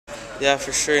Yeah,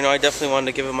 for sure. I definitely wanted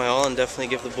to give it my all and definitely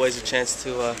give the boys a chance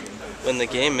to win the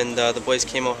game. And the boys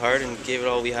came out hard and gave it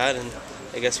all we had, and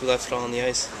I guess we left it all on the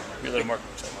ice. You're a little more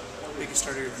biggest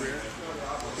start of your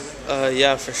career?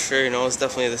 Yeah, for sure. It was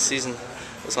definitely the season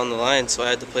was on the line, so I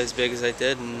had to play as big as I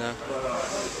did. And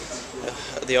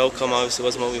the outcome obviously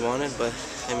wasn't what we wanted, but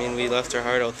I mean, we left our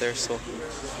heart out there, so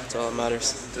that's all that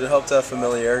matters. Did it help to have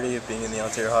familiarity of being in the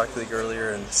Ontario Hockey League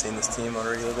earlier and seeing this team on a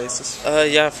regular basis?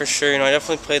 Yeah, for sure. I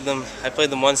definitely played them. I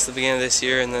played them once at the beginning of this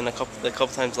year, and then a couple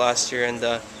times last year, and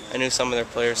I knew some of their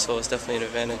players, so it was definitely an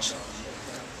advantage.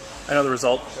 I know the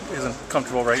result isn't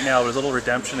comfortable right now, but there's a little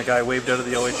redemption. A guy waved out of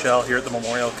the OHL here at the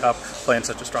Memorial Cup, playing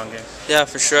such a strong game. Yeah,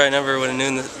 for sure. I never would have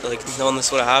known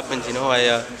this would have happened.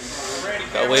 I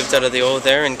got waved out of the O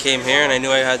there and came here, and I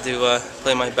knew I had to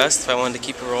play my best if I wanted to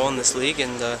keep a role in this league,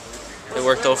 and it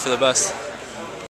worked out for the best.